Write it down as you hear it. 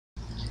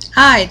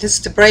Hi, this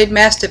is the Braid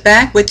Master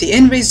back with the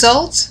end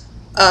results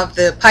of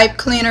the pipe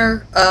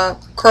cleaner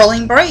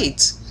curling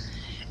braids.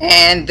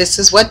 And this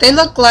is what they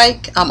look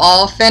like. I'm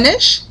all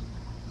finished.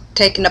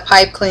 Taking the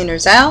pipe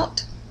cleaners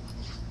out.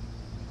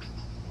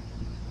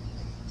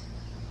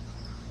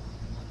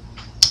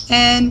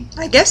 And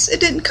I guess it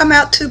didn't come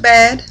out too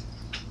bad.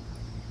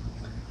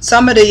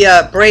 Some of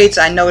the braids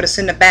I noticed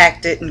in the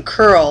back didn't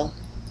curl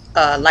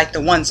like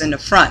the ones in the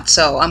front.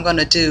 So I'm going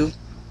to do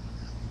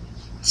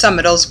some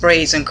of those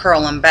braids and curl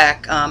them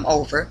back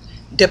over.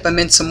 Dip them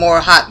in some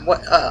more hot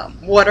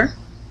water.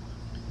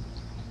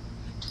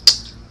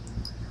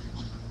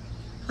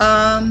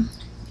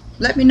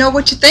 Let me know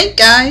what you think,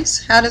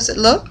 guys. How does it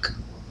look?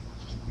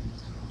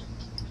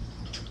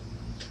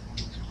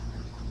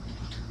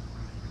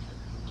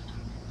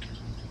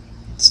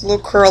 It's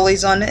little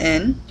curlies on the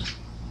end.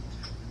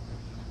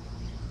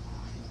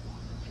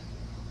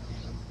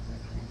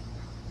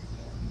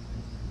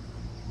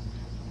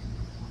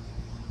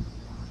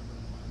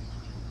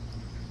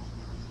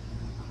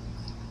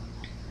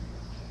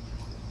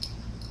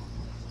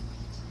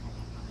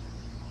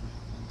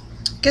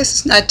 Guess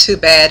it's not too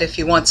bad if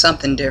you want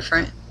something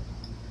different.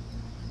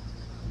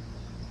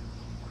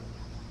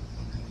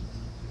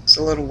 It's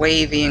a little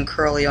wavy and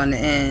curly on the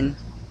end.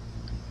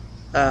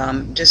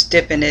 Just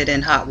dipping it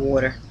in hot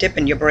water,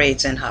 dipping your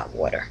braids in hot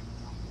water.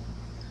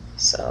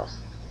 So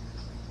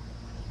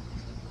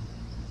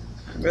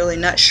I'm really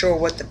not sure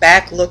what the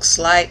back looks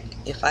like.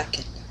 If I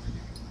can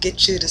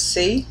get you to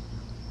see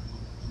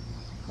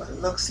what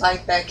it looks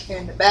like back here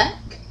in the back.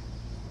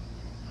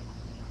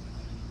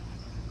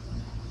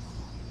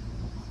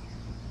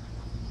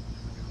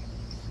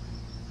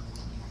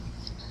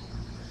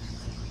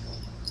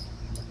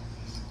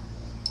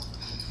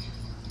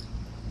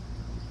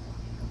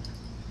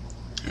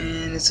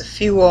 And there's a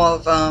few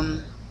of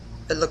them,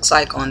 it looks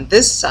like, on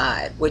this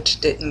side, which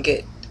didn't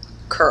get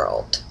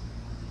curled.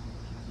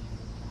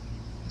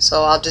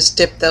 So I'll just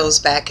dip those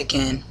back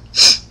again.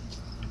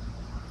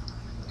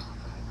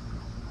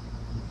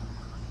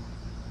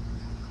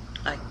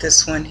 Like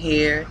this one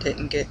here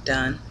didn't get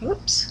done.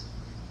 Whoops.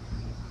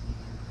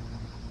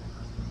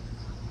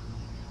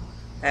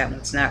 That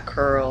one's not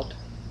curled.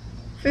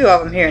 A few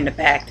of them here in the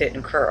back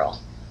didn't curl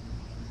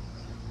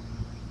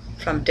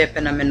from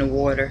dipping them in the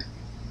water.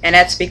 And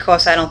that's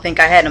because I don't think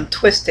I had them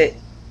twisted,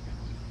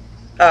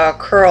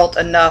 curled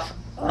enough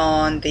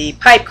on the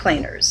pipe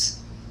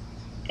cleaners.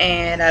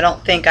 And I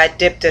don't think I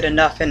dipped it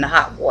enough in the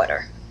hot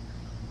water.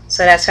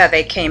 So that's how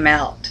they came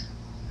out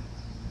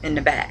in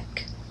the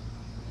back.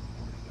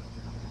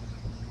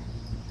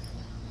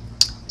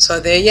 So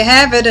there you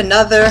have it,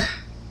 another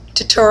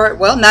tutorial.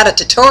 Well, not a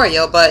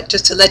tutorial, but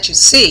just to let you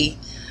see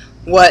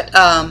what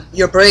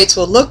your braids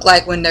will look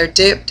like when they're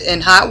dipped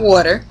in hot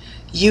water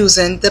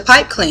using the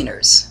pipe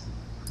cleaners.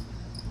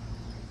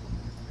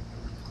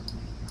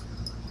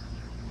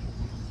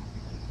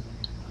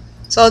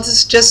 So this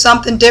is just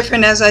something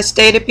different, as I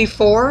stated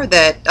before,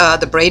 that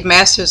the Braid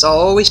Masters are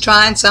always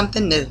trying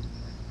something new.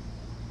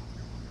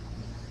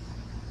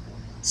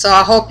 So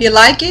I hope you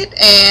like it,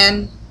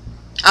 and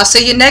I'll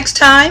see you next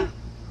time.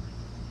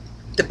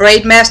 The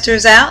Braid Master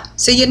is out.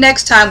 See you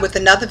next time with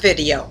another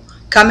video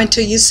coming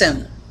to you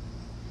soon.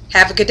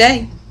 Have a good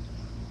day.